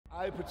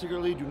I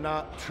particularly do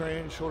not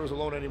train shoulders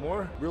alone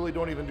anymore. Really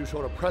don't even do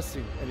shoulder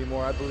pressing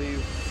anymore. I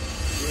believe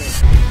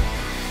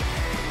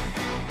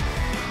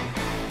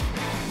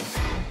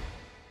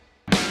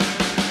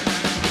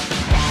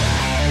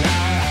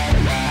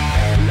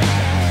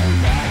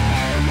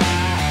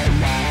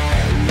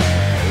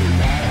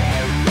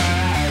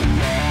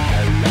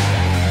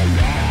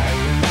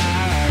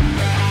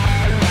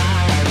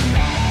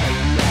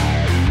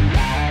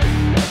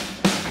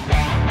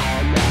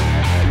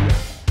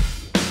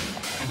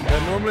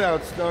normally I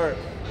would start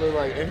with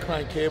like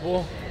incline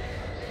cable,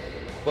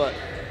 but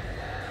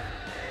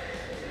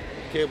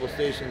cable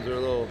stations are a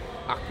little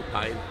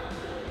occupied,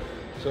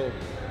 so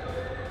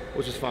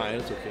which is fine,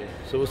 it's okay.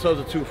 So we'll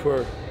substitute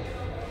for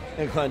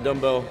incline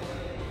dumbbell.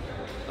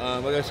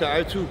 Like I said, I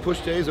have 2 push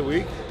days a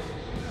week.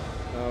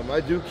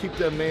 I do keep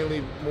them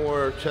mainly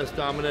more chest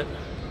dominant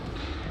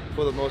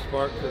for the most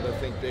part because I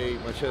think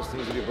my chest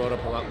needs to be brought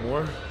up a lot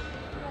more.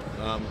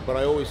 But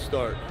I always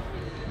start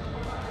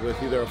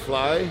with either a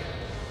fly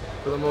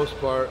for the most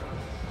part,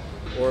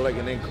 or like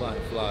an incline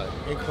fly.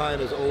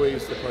 Incline is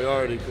always the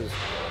priority because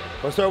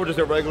if I start with just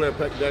a regular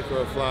pec deck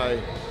or a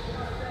fly,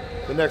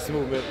 the next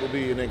movement will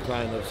be an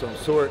incline of some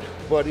sort.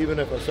 But even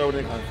if I start with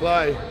an incline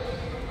fly,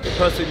 the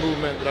pressing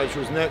movement that I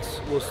choose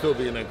next will still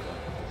be an incline.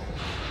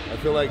 I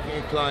feel like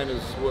incline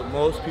is what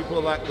most people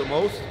lack the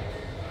most,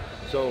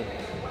 so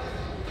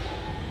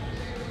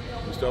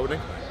we start with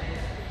incline.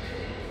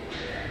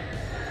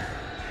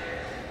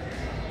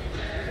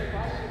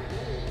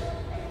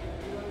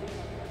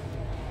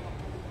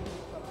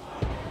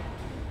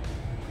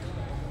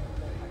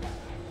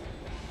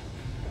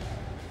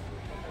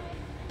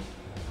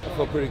 I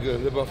felt pretty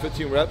good. About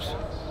 15 reps. So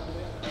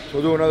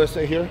we'll do another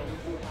set here.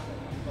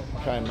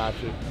 Try and match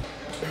it.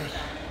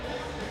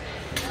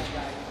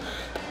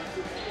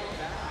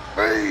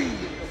 Hey!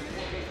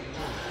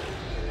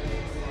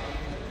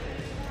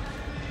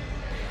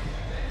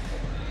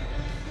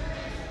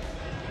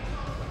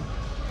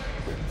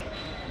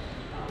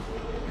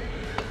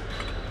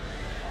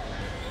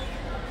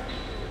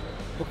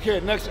 Okay,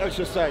 next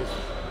exercise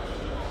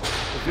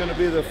is going to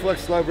be the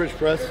flex leverage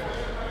press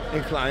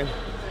incline.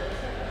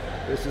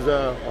 This is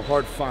a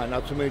hard find.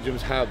 Not too many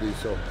gyms have these,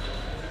 so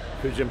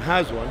if your gym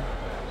has one,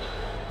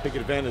 take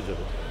advantage of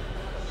it.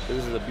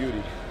 This is a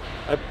beauty.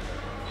 I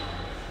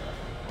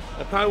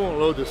probably won't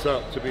load this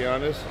up, to be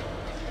honest.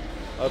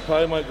 I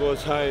probably might go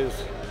as high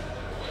as,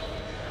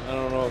 I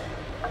don't know,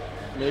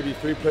 maybe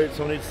 3 plates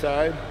on each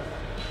side.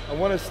 I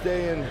want to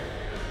stay in,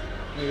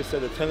 like I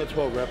said, the 10 to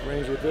 12 rep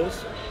range with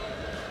this.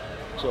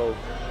 So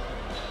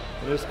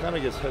this kind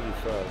of gets heavy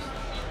fast.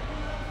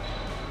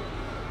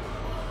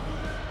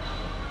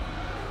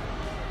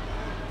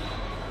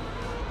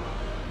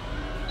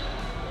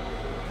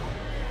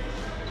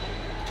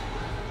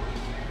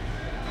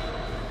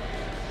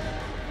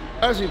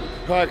 Actually,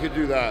 probably could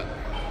do that.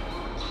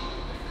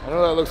 I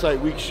know that looks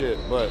like weak shit,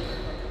 but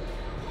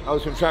I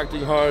was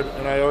contracting hard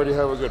and I already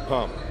have a good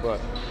pump,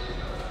 but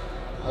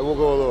I will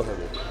go a little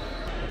heavy.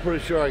 I'm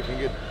pretty sure I can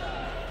get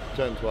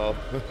 10, 12.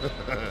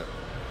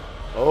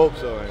 I hope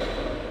so. Anyway.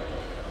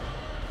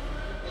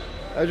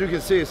 As you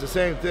can see, it's the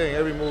same thing,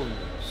 every movement.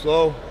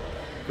 Slow,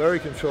 very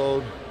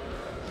controlled,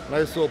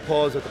 nice little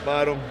pause at the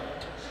bottom.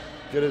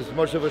 Get as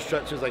much of a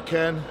stretch as I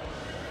can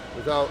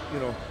without,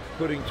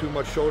 putting too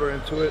much shoulder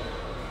into it.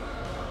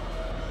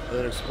 And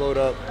then explode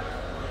up.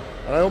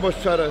 And I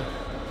almost try to,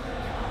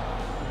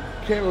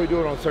 can't really do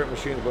it on certain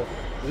machines, but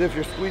as if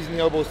you're squeezing the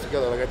elbows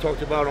together, like I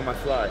talked about on my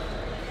fly.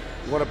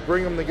 You want to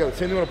bring them together.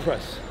 Same thing on a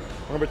press.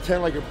 On number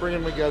 10, like you're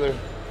bringing them together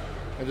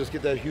and just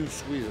get that huge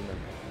squeeze in them.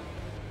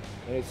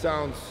 And it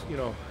sounds,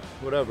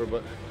 whatever,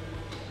 but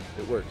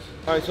it works.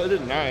 All right, so I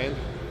did 9,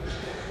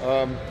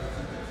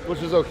 which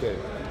is okay.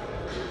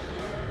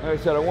 Like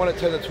I said, I wanted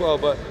 10 to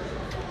 12, but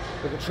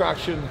the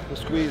contraction, the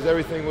squeeze,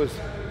 everything was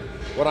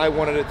what I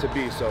wanted it to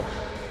be, so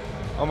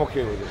I'm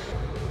okay with it.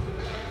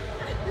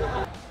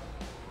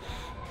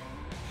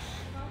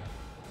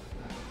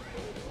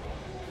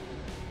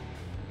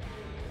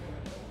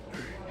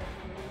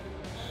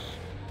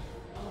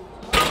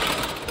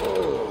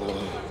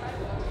 Oh.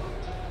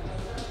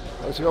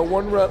 Let's go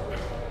 1 rep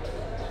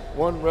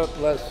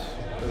less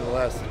than the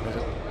last,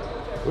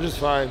 which is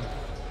fine.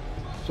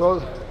 So,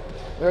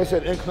 like I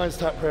said, incline's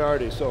top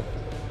priority, so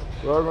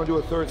we're going to do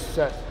a 3rd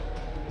set.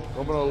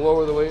 I'm going to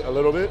lower the weight a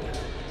little bit,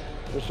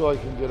 just so I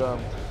can get, I'll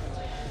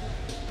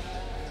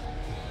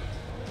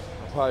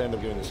probably end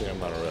up getting the same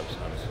amount of reps,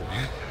 honestly.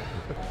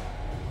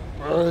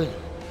 All right.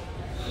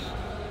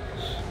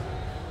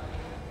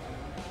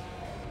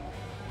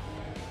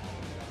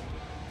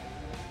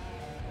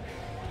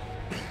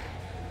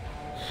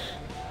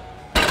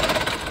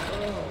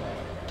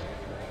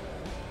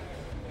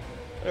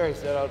 Like I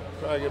said, I'll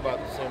probably get about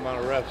the same amount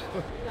of reps.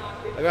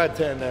 I got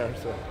 10 there,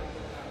 so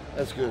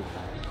that's good.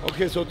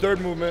 Okay, so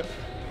 3rd movement,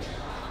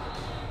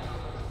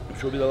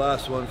 which will be the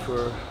last one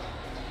for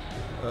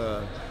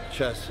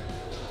chest.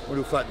 We'll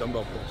do flat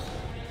dumbbell press.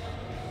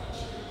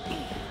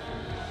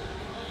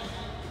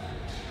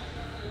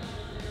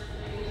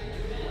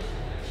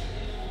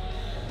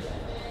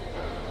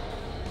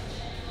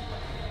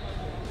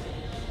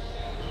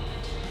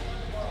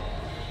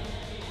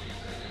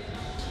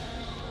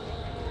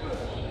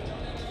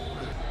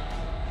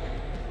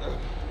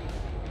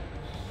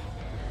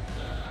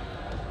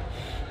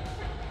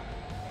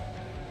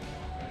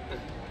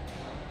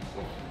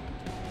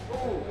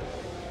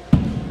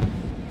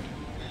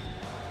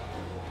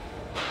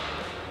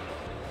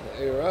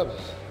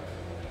 reps.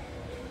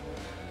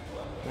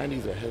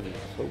 90s are heavy,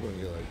 so we're gonna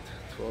get like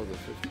 12 to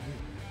 15.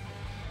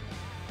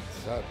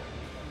 Stop.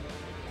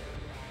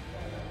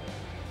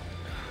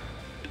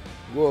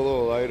 Go a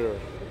little lighter.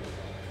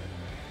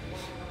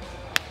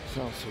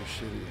 Sounds so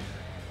shitty.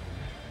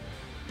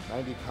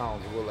 90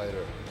 pounds, a little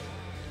lighter.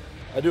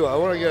 I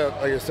want to get,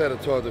 like I said, a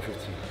 12 to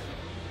 15.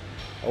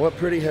 I went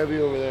pretty heavy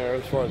over there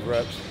as far as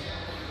reps.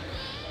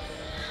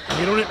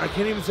 I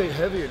can't even say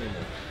heavy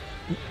anymore.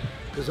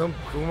 Because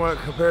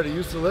compared to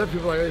used to lift,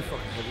 people are like, hey,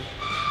 fucking heavy.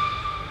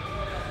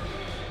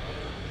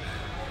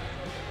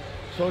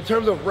 So in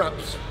terms of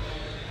reps,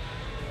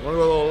 I want to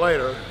go a little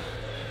lighter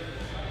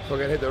so I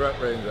can hit the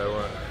rep range I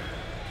want.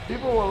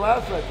 People will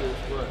laugh at this,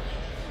 but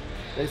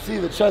they see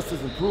the chest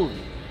is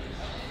improving.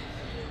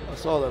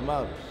 That's all that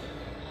matters.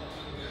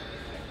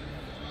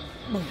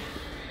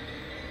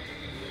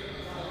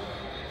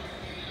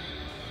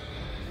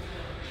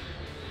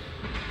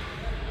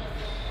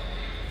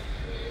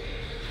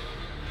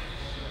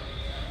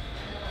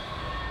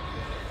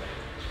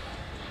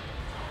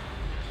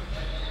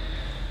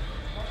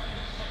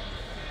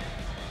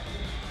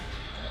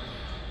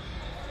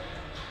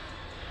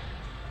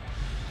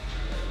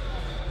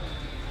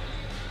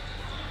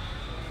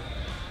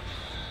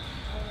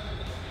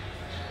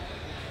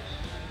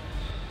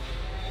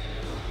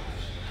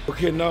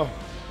 Okay, now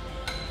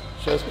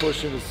chest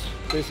pushing is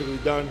basically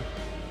done.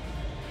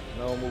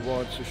 Now we'll move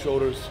on to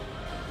shoulders.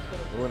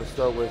 We're going to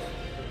start with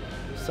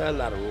side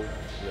lateral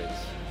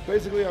raise.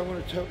 Basically, I'm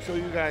going to show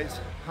you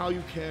guys how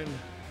you can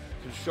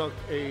construct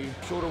a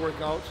shoulder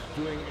workout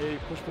doing a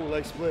push-pull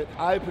leg split.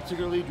 I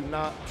particularly do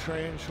not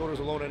train shoulders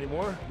alone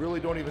anymore.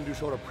 Really don't even do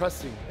shoulder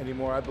pressing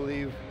anymore. I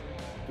believe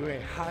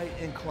doing a high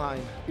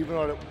incline, even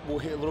though it will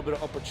hit a little bit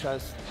of upper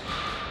chest,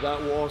 that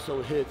will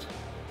also hit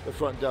the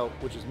front delt,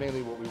 which is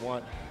mainly what we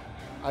want.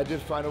 I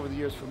did find over the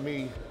years for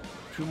me,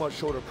 too much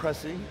shoulder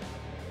pressing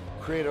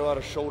created a lot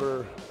of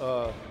shoulder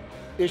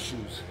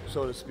issues,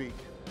 so to speak.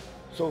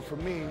 So for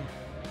me,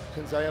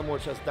 since I am more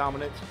chest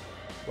dominant,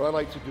 what I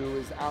like to do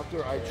is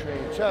after I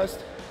train chest,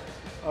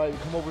 I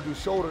come over and do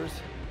shoulders.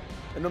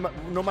 And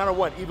no matter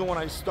what, even when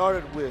I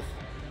started with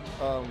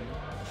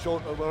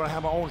when I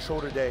have my own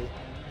shoulder day,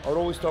 I would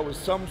always start with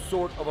some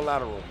sort of a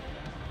lateral,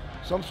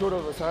 some sort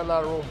of a side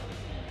lateral,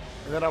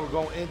 and then I would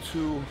go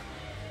into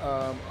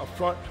a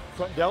front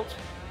delt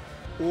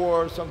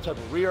or some type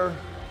of rear,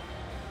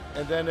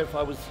 and then if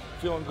I was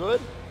feeling good,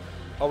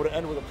 I would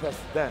end with a press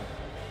then.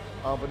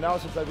 But now,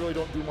 since I really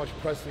don't do much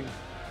pressing,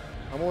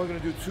 I'm only going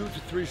to do 2 to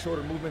 3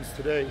 shoulder movements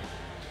today.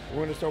 We're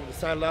going to start with the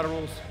side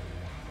laterals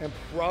and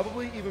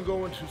probably even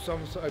go into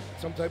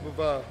some type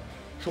of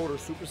shoulder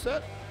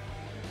superset,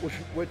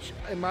 which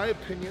in my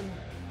opinion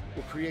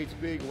will create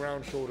big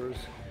round shoulders.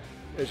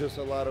 It's just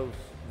a lot of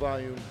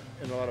volume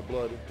and a lot of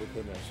blood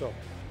within there. So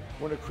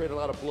we're going to create a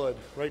lot of blood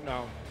right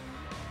now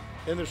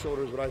in the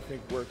shoulders, what I think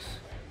works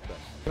best.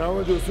 Now I'm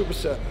going to do a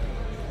superset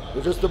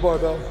with just the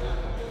barbell.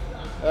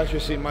 I actually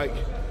seen Mike,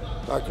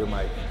 Dr.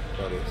 Mike,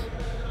 that is,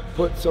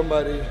 put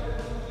somebody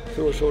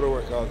through a shoulder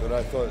workout that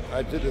I thought,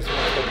 I did this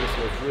once, but this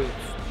was really,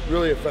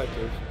 really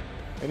effective,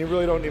 and you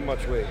really don't need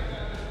much weight.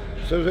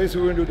 So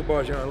basically we're going to do the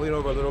bars. You're going to lean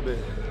over a little bit,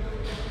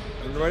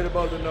 and right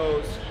above the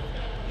nose,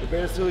 we're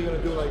basically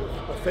going to do like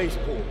a face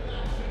pull.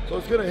 So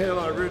it's going to hit a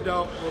lot of rear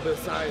delt, a little bit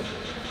side.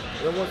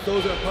 And then once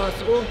those are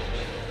impossible,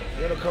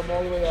 you're going to come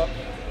all the way up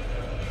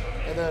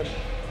and then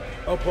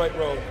upright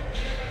row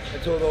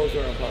until those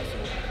are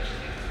impossible.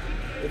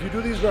 If you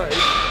do these right,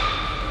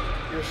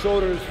 your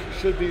shoulders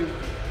should be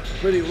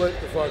pretty lit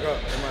the fuck up,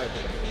 in my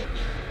opinion.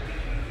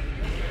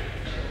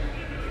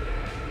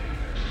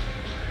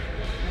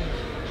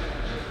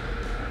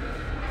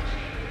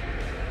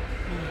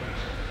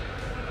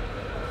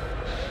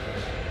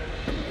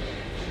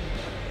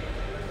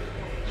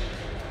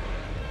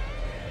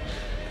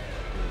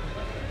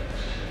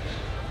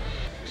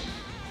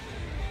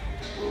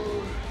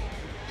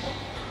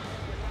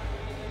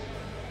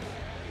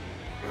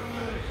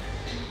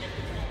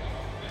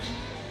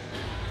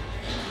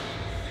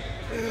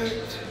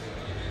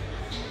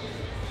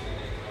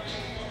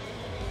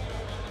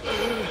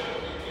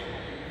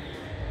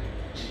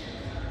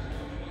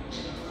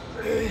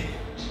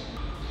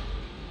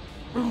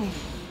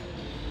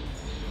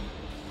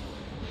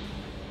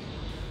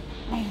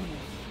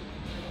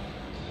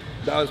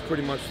 That was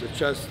pretty much the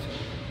chest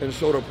and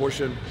shoulder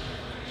portion.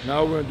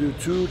 Now we're gonna do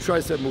 2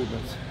 tricep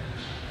movements.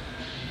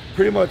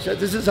 Pretty much,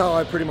 this is how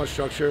I pretty much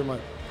structure my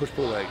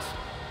push-pull legs.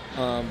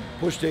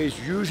 Push days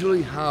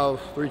usually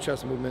have 3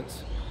 chest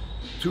movements,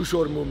 2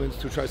 shoulder movements,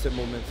 2 tricep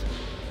movements,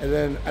 and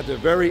then at the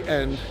very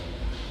end,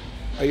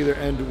 I either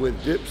end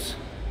with dips,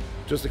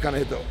 just to kind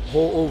of hit the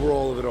whole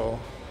overall of it all,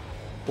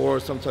 or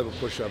some type of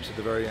push-ups at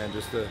the very end,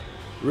 just to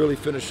really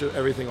finish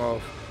everything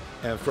off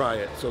and fry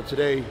it. So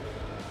today,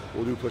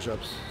 we'll do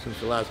push-ups since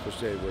the last push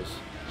day was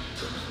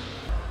dips.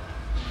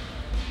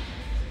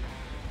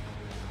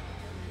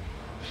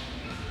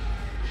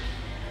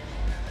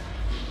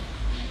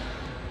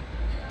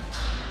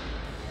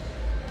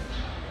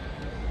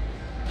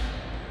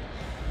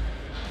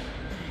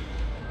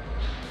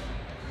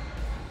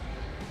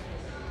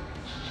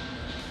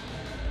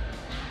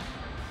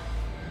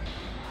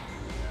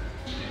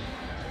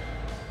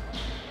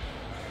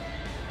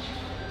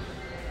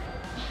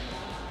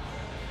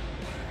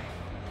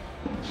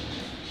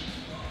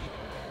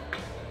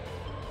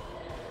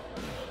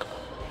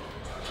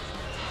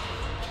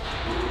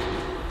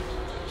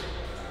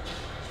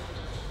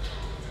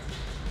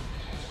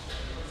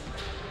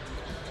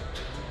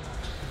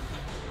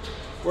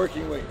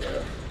 working weight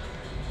there.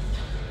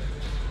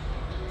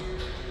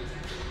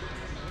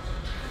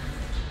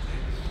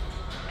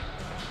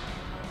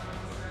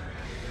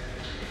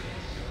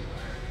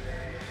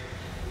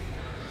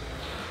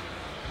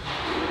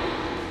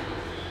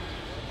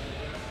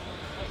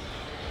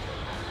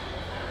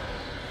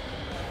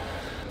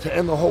 To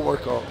end the whole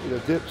workout, either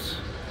dips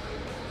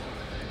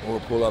or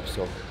pull-ups.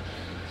 So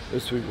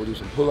this week we'll do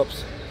some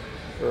pull-ups,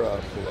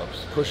 or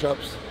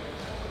push-ups,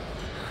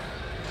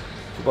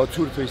 for about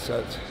 2 to 3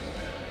 sets.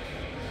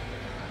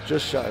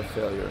 Just shy of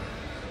failure.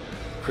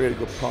 Create a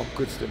good pump,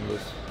 good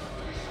stimulus.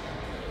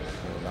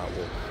 And that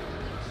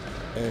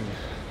will end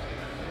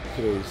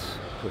today's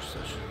push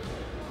session.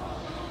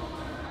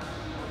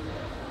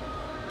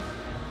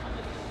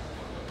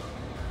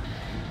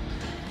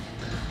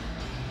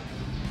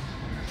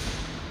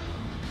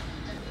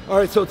 All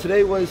right, so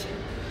today was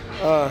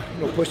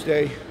push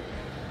day,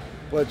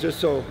 but just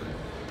so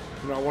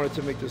I wanted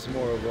to make this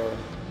more of a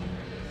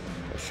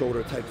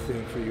shoulder type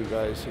thing for you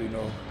guys, so you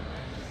know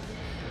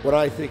what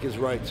I think is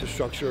right to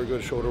structure a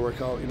good shoulder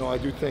workout. I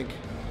do think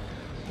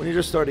when you're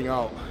just starting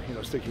out,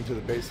 sticking to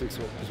the basics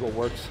is what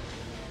works.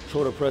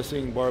 Shoulder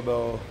pressing,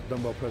 barbell,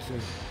 dumbbell pressing,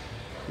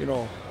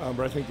 but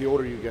I think the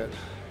older you get,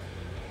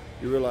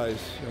 you realize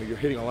you're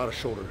hitting a lot of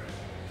shoulder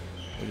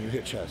when you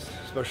hit chest,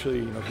 especially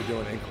if you're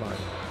doing incline.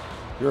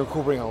 You're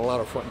incorporating a lot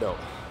of front delt.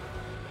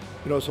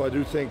 So I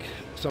do think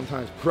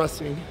sometimes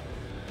pressing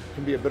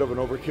can be a bit of an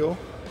overkill,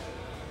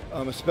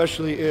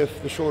 especially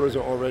if the shoulders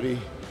are already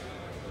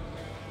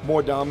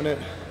more dominant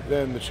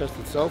than the chest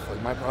itself,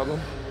 like my problem.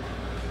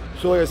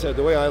 So like I said,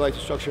 the way I like to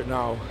structure it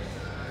now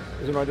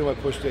is when I do my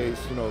push days,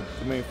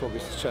 the main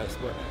focus is chest,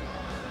 but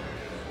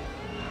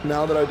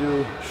now that I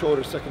do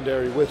shoulder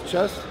secondary with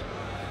chest,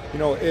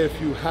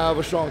 if you have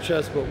a strong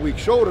chest but weak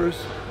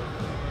shoulders,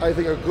 I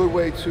think a good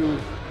way to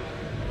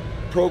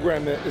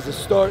program it is to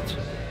start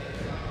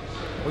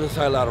with a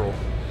side lateral.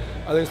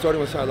 I think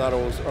starting with side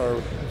laterals are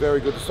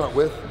very good to start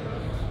with,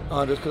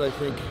 just because I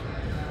think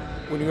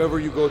whenever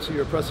you go to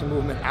your pressing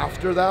movement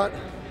after that,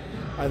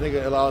 I think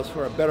it allows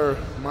for a better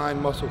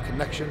mind-muscle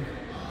connection,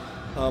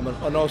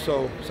 and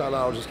also side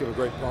laterals just give a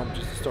great pump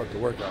just to start the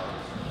workout.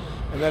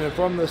 And then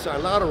from the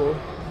side lateral,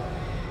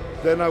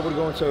 then I would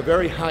go into a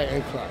very high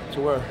incline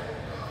to where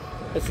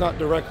it's not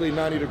directly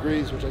 90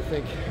 degrees, which I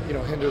think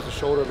hinders the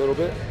shoulder a little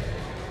bit.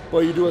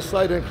 But you do a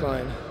slight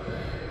incline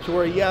to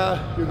where,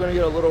 yeah, you're gonna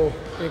get a little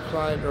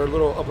incline or a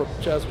little upper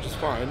chest, which is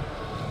fine,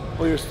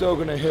 but you're still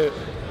gonna hit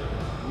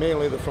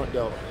mainly the front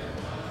delt,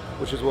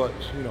 which is what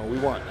we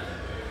want.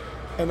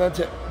 And then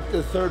to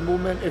the third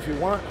movement, if you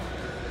want,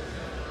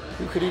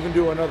 you could even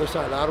do another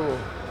side lateral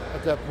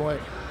at that point.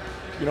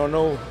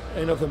 No,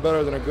 ain't nothing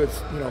better than a good,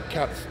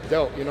 capped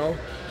delt,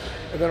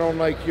 And then on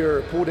like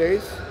your pull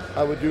days,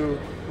 I would do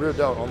rear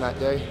delt on that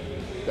day.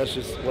 That's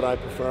just what I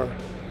prefer.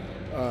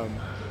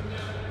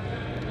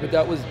 But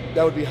that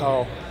would be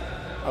how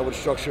I would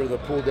structure the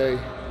pull day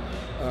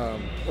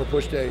or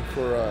push day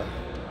for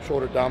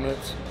shoulder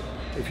dominance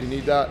if you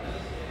need that.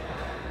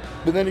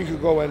 But then you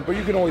could go in, but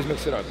you can always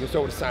mix it up. You can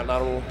start with a side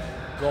lateral,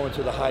 go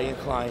into the high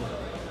incline,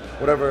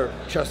 whatever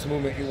chest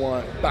movement you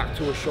want, back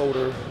to a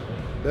shoulder,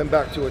 then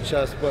back to a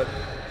chest. But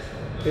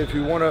if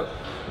you want to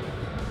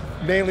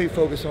mainly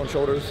focus on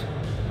shoulders,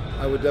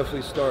 I would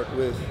definitely start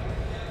with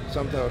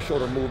some type of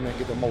shoulder movement,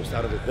 get the most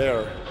out of it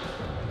there,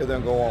 and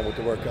then go on with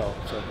the workout.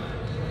 So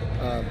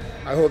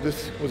I hope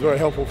this was very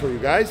helpful for you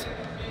guys.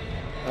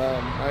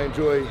 I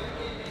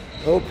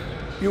hope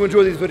you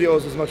enjoy these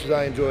videos as much as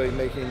I enjoy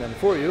making them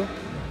for you.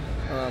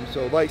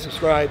 So like,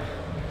 subscribe,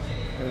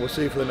 and we'll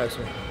see you for the next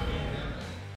one.